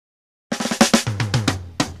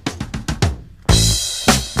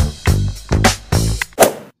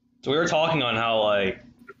So we were talking on how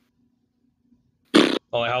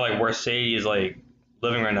where Sadie is like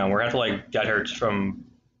living right now. We're gonna have to like get her from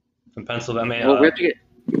Pennsylvania. Well, we have to get.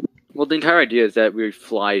 Well, the entire idea is that we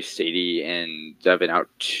fly Sadie and Devin out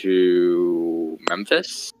to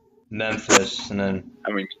Memphis. And then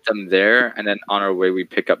And we meet them there, and then on our way we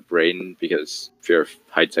pick up Brayden because fear of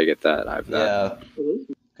heights. I get that. I have that. yeah,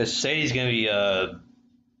 because Sadie's gonna be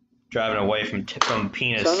driving away from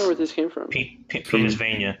Penis. So I don't know where this came from.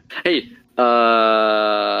 Penisvania. Hey,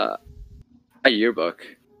 my yearbook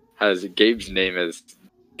has Gabe's name as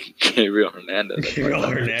Gabriel Hernandez. Gabriel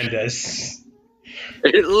Hernandez.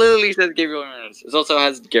 It literally says Gabriel Hernandez. It also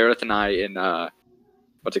has Gareth and I in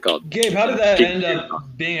what's it called? Gabe, how did that end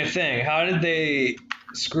up being a thing? How did they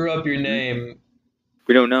screw up your name?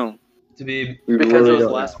 We don't know. To be Because it was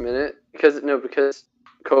last minute. Because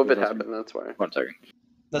COVID happened. That's why. 1 second.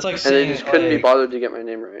 That's like And saying they just couldn't be bothered to get my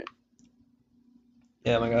name right.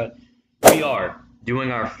 Yeah, my God. We are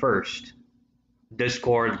doing our first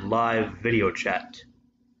Discord live video chat.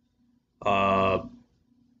 So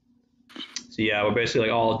yeah, we're basically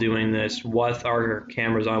like all doing this with our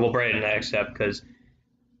cameras on. Well, Brayden except because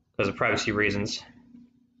of privacy reasons.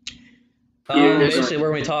 Basically, we're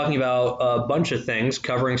going to be talking about a bunch of things,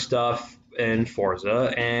 covering stuff in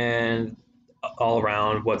Forza and all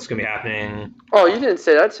around what's going to be happening. Oh, you didn't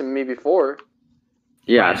say that to me before.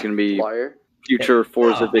 Yeah, it's going to be Liar. future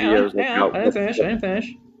Forza videos. I didn't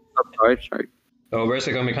finish. Oh, sorry. So we're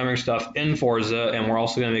basically going to be covering stuff in Forza, and we're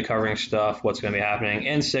also going to be covering stuff, what's going to be happening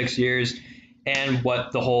in 6 years, and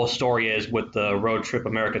what the whole story is with the Road Trip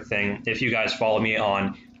America thing. If you guys follow me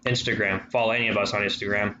on Instagram, follow any of us on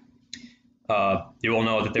Instagram, you will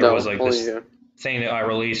know that there was like this thing that I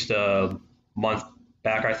released a month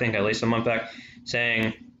back, I think, at least a month back,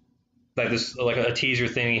 saying like this, like a teaser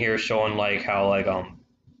thing here showing like how like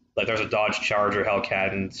there's a Dodge Charger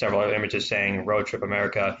Hellcat and several other images saying Road Trip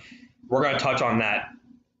America. We're going to touch on that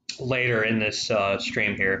later in this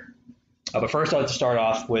stream here. But first, I'd like to start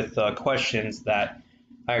off with questions that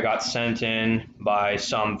I got sent in by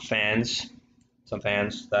some fans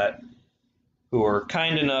that who were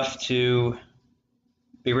kind enough to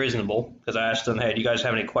be reasonable, because I asked them, hey, do you guys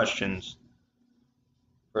have any questions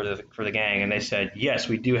for the gang? And they said, yes,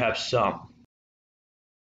 we do have some.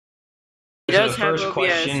 So the first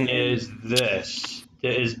question is this.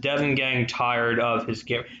 Is Devin Gang tired of his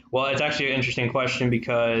game? Well, it's actually an interesting question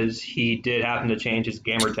because he did happen to change his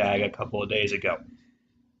gamer tag a couple of days ago.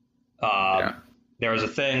 There was a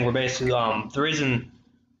thing where basically the reason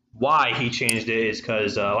why he changed it is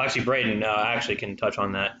because actually Brayden actually can touch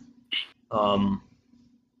on that.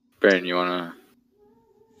 Brayden, you wanna?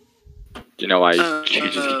 Do you know why he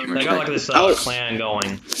changed his gamer tag? I got like this clan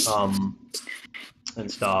going and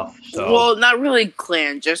stuff. So well, not really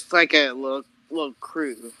clan, just like a little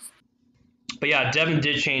crew. But yeah, Devin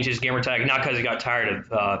did change his gamer tag, not because he got tired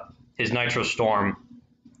of his Nitro Storm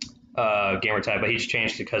gamer tag, but he just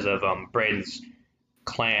changed it because of Brayden's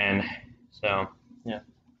clan. So yeah,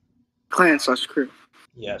 clan/crew.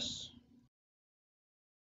 Yes.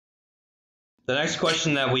 The next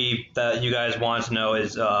question that you guys want to know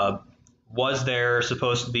is, was there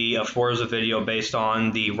supposed to be a Forza video based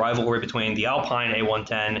on the rivalry between the Alpine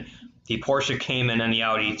A110, the Porsche Cayman, and the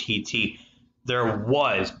Audi TT? There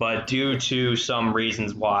was, but due to some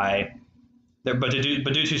reasons we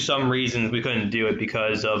couldn't do it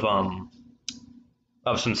because of some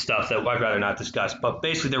stuff that I'd rather not discuss. But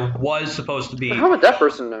basically, there was supposed to be. How would that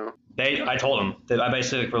person know? I told them that I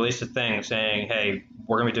basically released a thing saying, "Hey,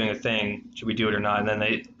 we're gonna be doing a thing. Should we do it or not?" And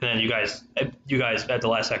then you guys at the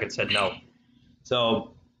last second said no.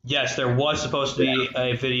 So yes, there was supposed to be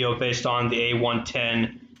a video based on the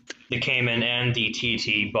A110, the Cayman, and the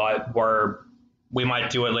TT, but we might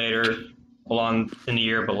do it later along in the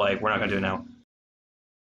year, but like we're not gonna do it now.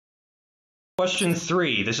 Question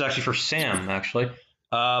 3. This is actually for Sam, actually.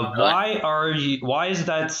 Why is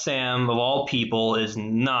that Sam, of all people, is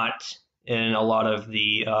not in a lot of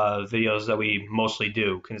the videos that we mostly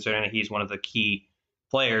do, considering he's one of the key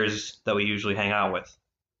players that we usually hang out with?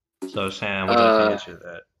 So Sam, would you like to answer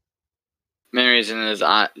that? Main reason is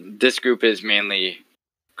this group is mainly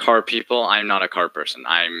car people. I'm not a car person.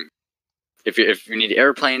 If you need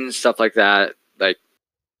airplanes, stuff like that, like,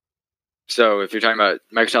 so if you're talking about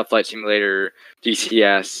Microsoft Flight Simulator,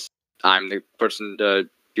 DCS, I'm the person to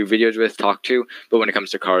do videos with, talk to. But when it comes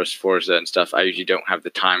to cars, Forza, and stuff, I usually don't have the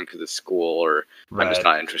time because of school, or I'm just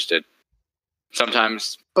not interested.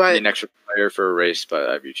 Sometimes be an extra player for a race, but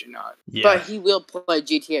I'm usually not. Yeah. But he will play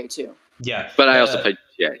GTA too. Yeah. But I also played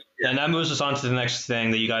GTA. And that moves us on to the next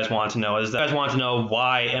thing that you guys want to know is that you guys want to know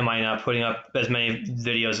why am I not putting up as many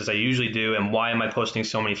videos as I usually do, and why am I posting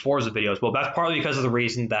so many Forza videos? Well, that's partly because of the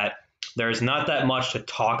reason that there's not that much to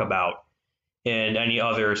talk about in any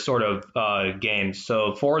other sort of games.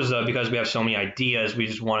 So Forza, because we have so many ideas, we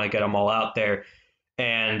just want to get them all out there.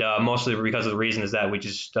 And mostly because of the reason is that we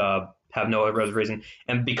just have no other reason.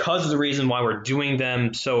 And because of the reason why we're doing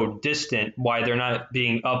them so distant, why they're not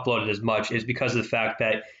being uploaded as much, is because of the fact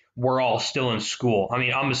that we're all still in school. I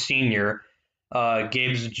mean, I'm a senior,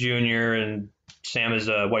 Gabe's a junior, and Sam is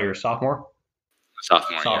you're a sophomore?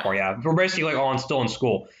 Sophomore, yeah. We're basically like all still in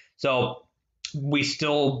school. So we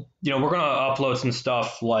still, we're going to upload some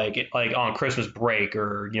stuff like on Christmas break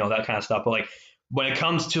or, that kind of stuff. But like when it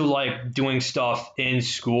comes to like doing stuff in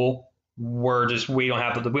school, we don't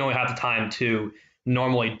have the time to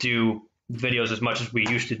normally do videos as much as we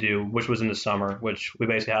used to do, which was in the summer, which we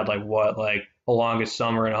basically had the longest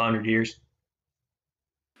summer in 100 years.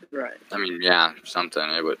 Right. I mean, yeah, something.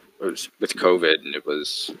 It was with COVID, and it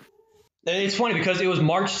was. It's funny because it was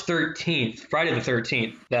March 13th, Friday the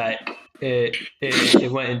 13th, that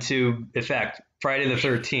it went into effect. Friday the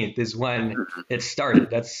 13th is when it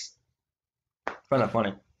started. That's kind of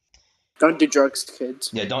funny. Don't do drugs,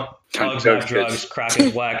 kids. Yeah, don't drugs, crack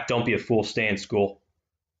is whack. Don't be a fool. Stay in school.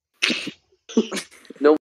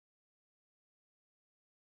 No.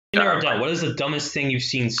 What is the dumbest thing you've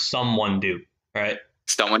seen someone do? All right.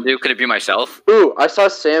 Someone do? Could it be myself? Ooh, I saw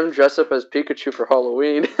Sam dress up as Pikachu for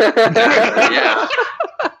Halloween. Yeah.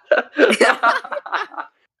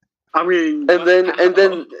 I mean, and then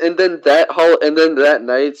that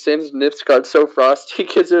night, Sam's nips got so frosty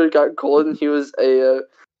because it got cold, and he was a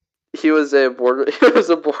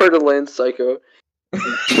Borderlands psycho.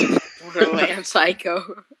 Borderlands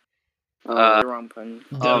psycho. Wrong pun.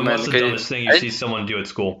 What's the dumbest thing you see someone do at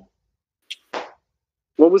school?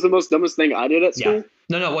 What was the most dumbest thing I did at school?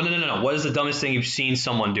 Yeah. No. What is the dumbest thing you've seen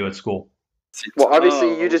someone do at school? Well,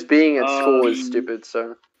 obviously, you just being at school is stupid.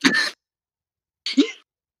 So.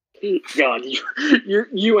 God,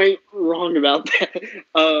 you ain't wrong about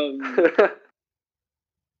that.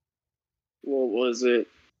 What was it?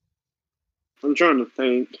 I'm trying to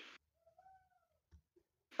think.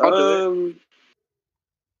 I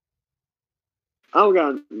don't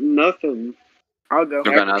got nothing. I'll go.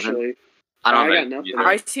 You got nothing? I got nothing.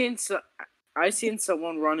 I seen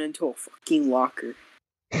someone run into a fucking locker.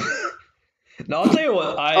 No, I'll tell you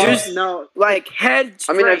what. Head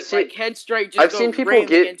straight. Head straight. Just I've seen people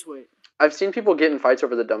get into it. I've seen people get in fights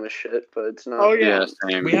over the dumbest shit, but it's not. Oh yeah,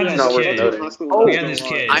 same. We had this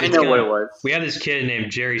kid. I know what it was. We had this kid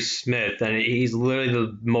named Jerry Smith, and he's literally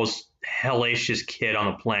the most hellacious kid on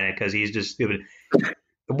the planet because he's just stupid.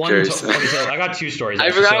 So I got two stories.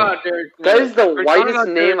 I forgot about Jerry Smith. That is the whitest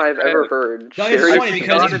name I've ever heard. No, it's funny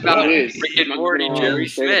because it's freaking Morty Jerry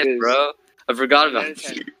Smith, bro. I forgot about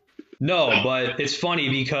it. No, but it's funny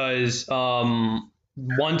because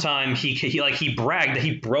one time he bragged that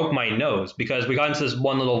he broke my nose because we got into this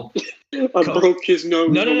one little. I broke his nose.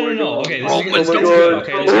 No. Okay, this gets good.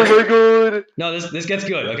 Okay, oh my god. No, this gets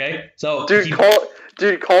good. Okay, so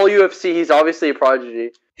call UFC. He's obviously a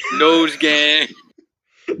prodigy. Nose gang.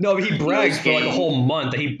 No, but he bragged for like a whole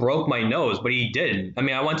month that he broke my nose, but he didn't. I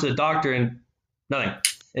mean, I went to the doctor and nothing.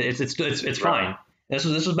 It's fine. This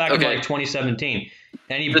was back in like 2017,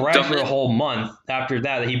 and he bragged for a whole month after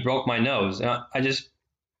that he broke my nose. And I just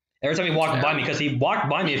every time he walked by me, because he walked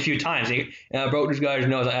by me a few times, and I broke this guy's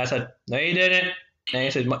nose. I said, "No, you didn't." And he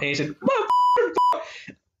said,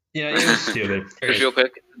 it was stupid. Just real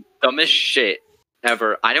quick, dumbest shit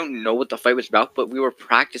ever. I don't know what the fight was about, but we were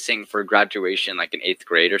practicing for graduation, like in 8th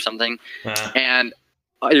grade or something, and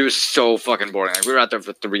it was so fucking boring. Like we were out there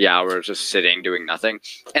for 3 hours, just sitting, doing nothing.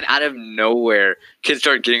 And out of nowhere, kids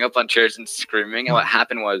started getting up on chairs and screaming. And what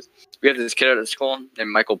happened was, we had this kid at the school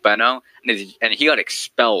named Michael Benno, and he got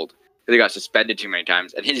expelled because he got suspended too many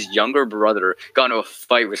times. And his younger brother got into a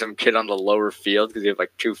fight with some kid on the lower field because they have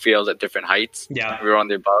like 2 fields at different heights. Yeah, we were on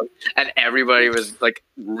the above, and everybody was like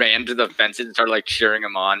ran to the fences and started like cheering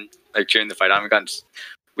him on, like cheering the fight on.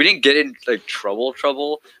 We didn't get in like trouble,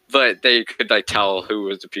 but they could like tell who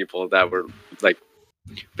was the people that were like,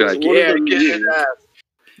 be like, yeah, get in that.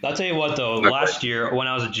 I'll tell you what though, last year when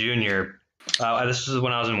I was a junior, this is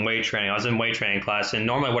when I was in weight training. I was in weight training class, and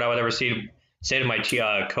normally what I would ever say to my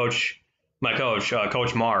coach,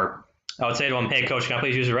 Coach Marr, I would say to him, "Hey, coach, can I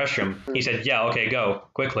please use the restroom?" He said, "Yeah, okay, go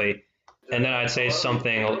quickly." And then I'd say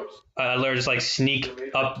something. I'd literally just like sneak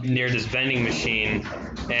up near this vending machine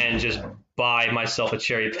and just buy myself a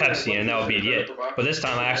cherry Pepsi, and that would be it. But this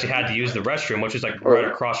time I actually had to use the restroom, which is like right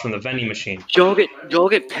across from the vending machine. Y'all get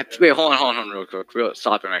Pepsi. Wait, hold on, real quick.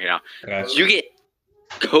 Stop it right now. Okay. You get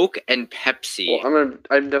Coke and Pepsi Well,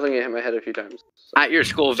 I'm definitely gonna hit my head a few times. at your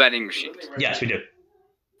school vending machines. Yes, we do.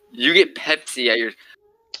 You get Pepsi at your.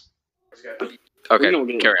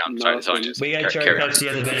 Okay, carry on. Sorry. We got cherry Pepsi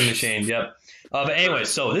at the vending machine. Yep. But anyway,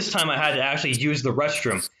 so this time I had to actually use the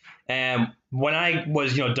restroom, and when I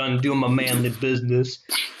was done doing my manly business,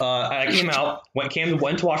 I came out, went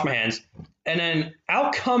to wash my hands, and then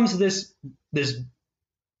out comes this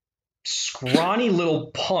scrawny little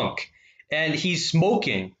punk, and he's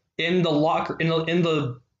smoking in the locker in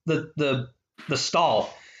the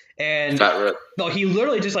stall. And no, he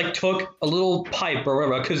literally just like took a little pipe or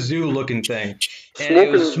whatever, a kazoo looking thing. And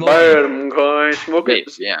it was smoking. Bad, smoking,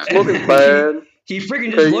 yeah. Smoking's bad. He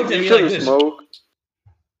freaking just looked at me like this. Smoke.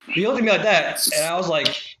 He looked at me like that, and I was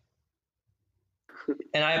like,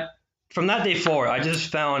 from that day forward, I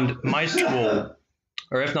just found my school,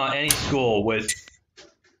 or if not any school with,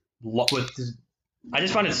 I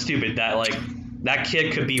just found it stupid that like that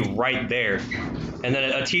kid could be right there, and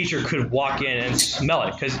then a teacher could walk in and smell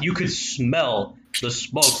it, because you could smell the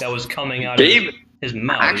smoke that was coming out of his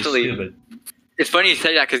mouth. Actually, it was stupid. It's funny you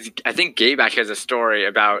say that, because I think Gabe actually has a story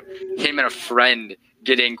about him and a friend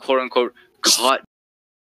getting quote unquote caught.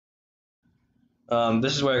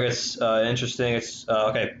 This is where it gets interesting. It's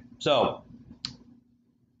okay. So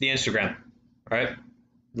the Instagram, right?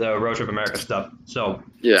 The Road Trip America stuff. So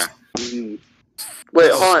yeah. Wait,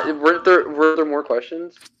 hold on. Were there more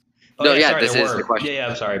questions? Oh, no, yeah, sorry, this is the question. Yeah,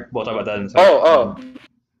 I'm sorry. We'll talk about that in a second.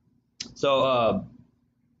 So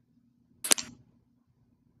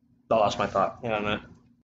I lost my thought. Hang on a minute.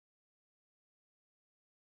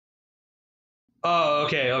 Oh,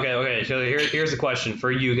 okay. So here's the question for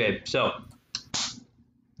you, Gabe. So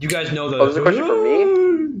you guys know the. Oh, is the question for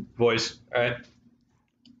me? Voice, all right?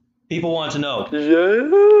 People want to know.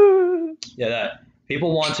 Yeah. Yeah, that.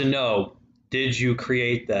 People want to know. Did you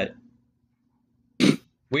create that?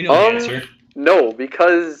 We know the answer. No,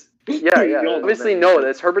 because obviously no.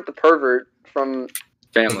 That's Herbert the Pervert from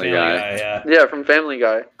Family Guy. Yeah, from Family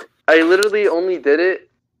Guy. I literally only did it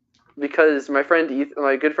because my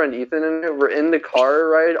good friend Ethan and I were in the car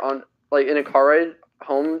ride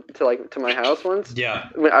home to my house once. Yeah.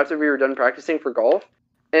 After we were done practicing for golf,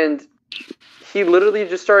 and he literally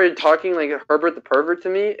just started talking like Herbert the Pervert to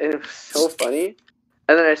me, and it was so funny.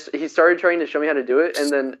 And then he started trying to show me how to do it, and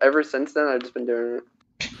then ever since then I've just been doing it.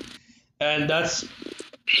 And that's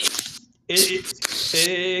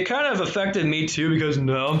it. Kind of affected me too, because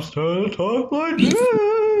now I'm starting to talk like this.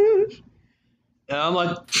 And I'm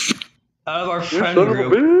like, out of our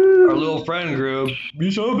little friend group,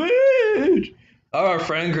 you so bitch. Out of our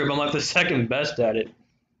friend group, I'm like the second best at it.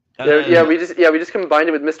 We just combined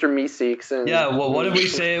it with Mr. Meeseeks and. Yeah, well, what did we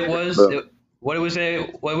say it was? What did we say?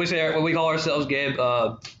 What we call ourselves, Gabe?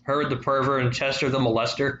 Herbert the Pervert and Chester the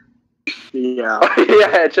Molester. Yeah.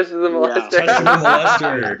 Yeah, Chester the Molester. Yeah. Chester the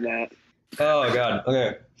Molester. Oh God.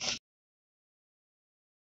 Okay.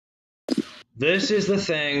 This is the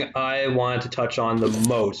thing I wanted to touch on the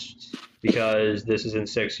most, because this is in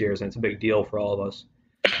 6 years and it's a big deal for all of us.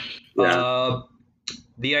 Yeah.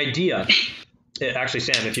 The idea. Actually,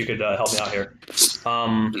 Sam, if you could help me out here.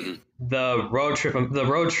 The road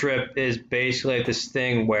trip is basically like this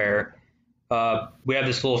thing where we have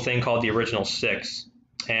this little thing called the Original Six,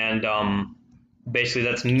 and basically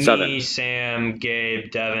that's me, 7. Sam,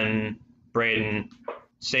 Gabe, Devin, Brayden,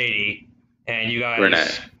 Sadie, and you guys.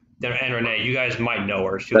 Renee. You guys might know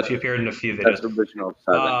her. She appeared in a few videos. That's Original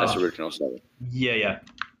 7. That's Original 7. Yeah.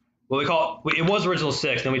 Well, it was Original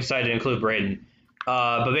 6, then we decided to include Brayden.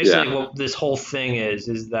 But basically, what this whole thing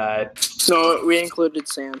is that. So we included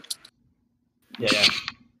Sam. Yeah.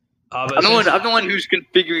 I'm the one who's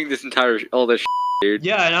configuring this all this dude.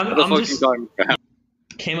 Yeah, and I'm just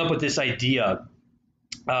came up with this idea.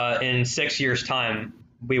 In 6 years' time,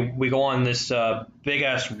 we go on this big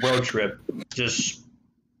ass road trip, just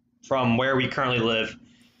from where we currently live,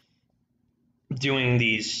 doing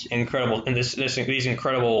these incredible these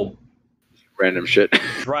incredible random shit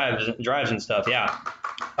drives and stuff. Yeah.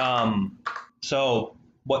 So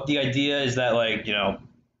what the idea is that, like,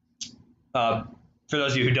 for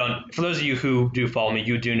those of you who do follow me,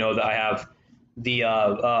 you do know that I have the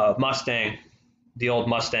Mustang, the old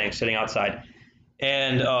Mustang sitting outside,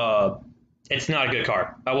 and it's not a good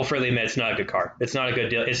car. I will freely admit it's not a good car. It's not a good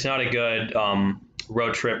deal. It's not a good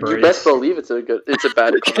road tripper. You best believe it's a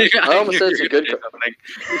bad car. I almost said it's a good car.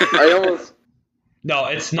 No,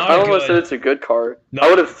 it's not I a almost said good. it's a good car. No, I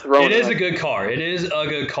would have thrown it is it. a good car. It is a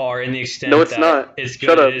good car in the extent No, it's that not. it's good.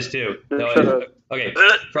 Shut up. It is too. No, No, shut it- up. okay.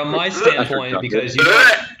 From my standpoint, because you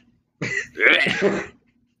know,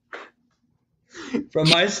 from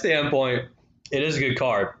my standpoint, it is a good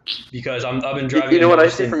car because I've been driving. You know a what I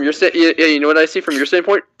Mustang. see from your you know what I see from your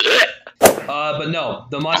standpoint? But no,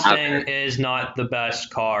 the Mustang is not the best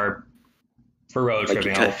car for road Like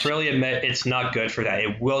tripping. you I'll touch. freely admit it's not good for that.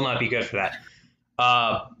 It will not be good for that.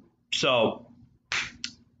 So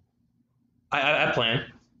I plan.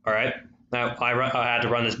 All right. Now I had to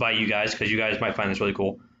run this by you guys because you guys might find this really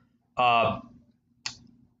cool.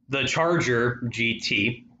 The Charger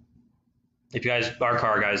GT. If you guys are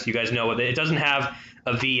car guys, you guys know what it doesn't have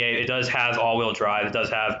a V8. It does have all-wheel drive. It does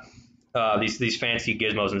have these fancy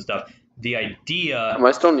gizmos and stuff. The idea. Am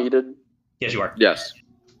I still needed? Yes, you are. Yes.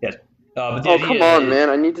 But the Oh idea come on, is- man!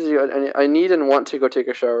 I need and want to go take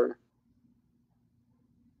a shower.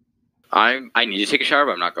 I need to take a shower,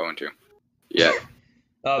 but I'm not going to. Yeah.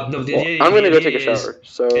 No, the Well, idea- I'm gonna the go take a idea shower.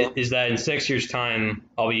 So is that in 6 years' time,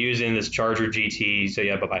 I'll be using this Charger GT. So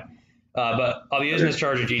yeah, bye-bye. But I'll be using this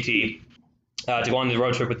Charger GT to go on the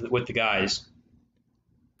road trip with the guys.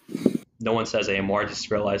 No one says anymore. I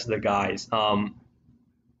just realized the guys. The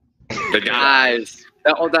guys.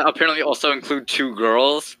 That apparently also include 2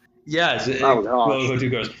 girls. Yes. Oh, gosh. Well, 2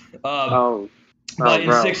 girls. Oh. But in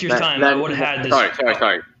bro. 6 years' time, I would have had this.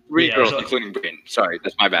 Sorry. 3 Yeah, girls, so- including Brayden. Sorry,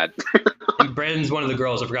 that's my bad. Brayden's one of the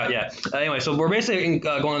girls. I forgot. Yeah. Anyway, so we're basically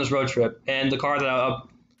going on this road trip, and the car that I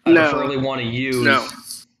No. preferably want to use No.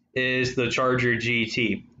 is the Charger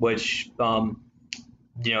GT, which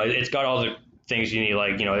it's got all the things you need.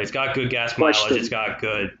 Like it's got good gas mileage. Question. It's got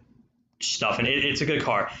good stuff, and it's a good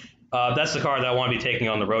car. That's the car that I want to be taking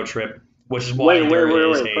on the road trip, which is why Wait. there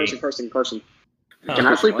is a. Person. Huh? Can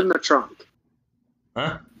I sleep in the trunk?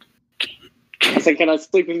 Huh? I said, can I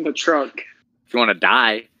sleep in the trunk? If you want to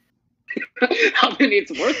die. I mean,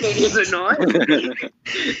 it's worth it, is it not?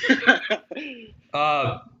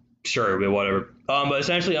 Sure, but whatever. But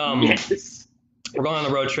essentially, Yes. we're going on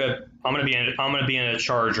the road trip. I'm gonna be in a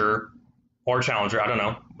Charger or Challenger. I don't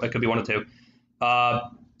know. It could be one of the two.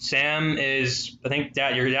 Sam is. I think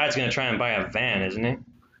your dad's gonna try and buy a van, isn't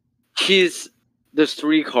he? There's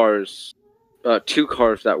 3 cars, 2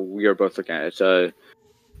 cars that we are both looking at. It's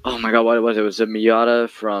oh my god, what was it? It was a Miata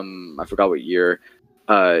from, I forgot what year.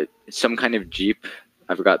 Some kind of Jeep.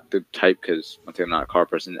 I forgot the type because I'm not a car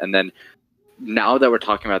person. And then now that we're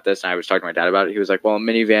talking about this, and I was talking to my dad about it, he was like, well, a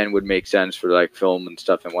minivan would make sense for like film and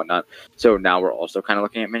stuff and whatnot. So now we're also kind of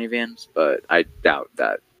looking at minivans, but I doubt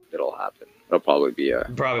that it'll happen. It'll probably be a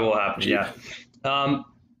Probably will happen. Jeep. Yeah.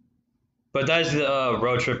 But that's the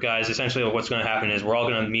road trip, guys. Essentially, what's going to happen is we're all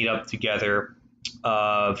going to meet up together. 4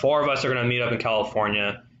 of us are going to meet up in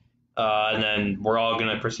California, and then we're all going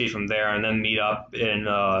to proceed from there, and then meet up in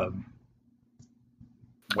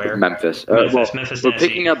where? Memphis. Memphis, We're Tennessee.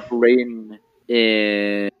 picking up Brayden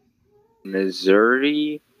in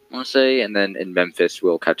Missouri, I want to say, and then in Memphis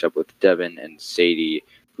we'll catch up with Devin and Sadie,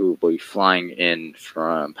 who will be flying in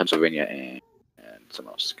from Pennsylvania and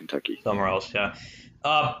somewhere else, Kentucky. Somewhere else, yeah.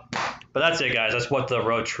 But that's it, guys. That's what the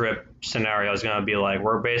road trip scenario is going to be like.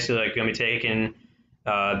 We're basically going to be taking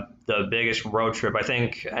the biggest road trip I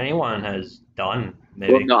think anyone has done.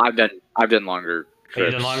 Maybe. Well, no, I've done longer Oh,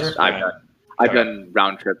 you've trips. done longer? I've Okay. done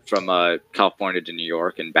round trip from California to New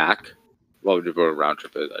York and back. Well, what a round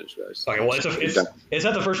trip is, I just realized. Okay, well, it's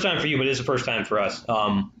not the first time for you, but it is the first time for us.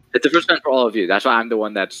 It's the first time for all of you. That's why I'm the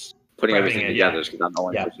one that's putting Prepping everything it, together, yeah. because I'm the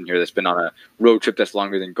only Yeah. person here that's been on a road trip that's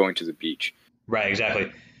longer than going to the beach. Right,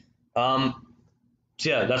 exactly. So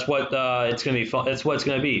yeah, that's what it's gonna be. That's what it's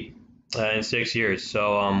gonna be in 6 years.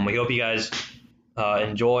 So we hope you guys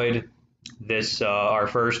enjoyed this our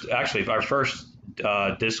first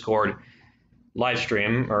Discord live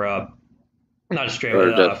stream or not a stream,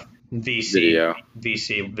 Or but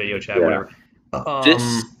VC video chat, Yeah. whatever.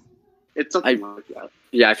 This- It's something like that.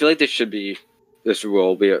 Yeah, I feel like this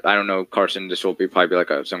will be, I don't know, Carson, this will be probably like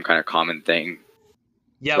some kind of common thing.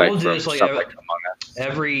 Yeah, like we'll do from this like stuff like Among Us.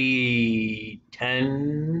 every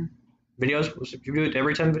 10 videos. Should we do it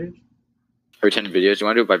every 10 videos? Every 10 videos. You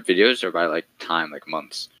want to do it by videos or by like time, like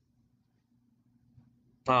months?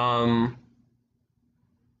 I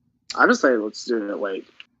would say let's do it like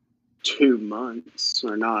 2 months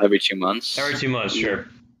or not. Every 2 months? Every 2 months, sure.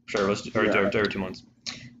 Let's do Yeah. every 2 months.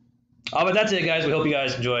 But that's it, guys. We hope you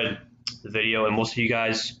guys enjoyed the video, and we'll see you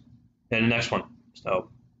guys in the next one. So,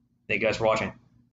 thank you guys for watching.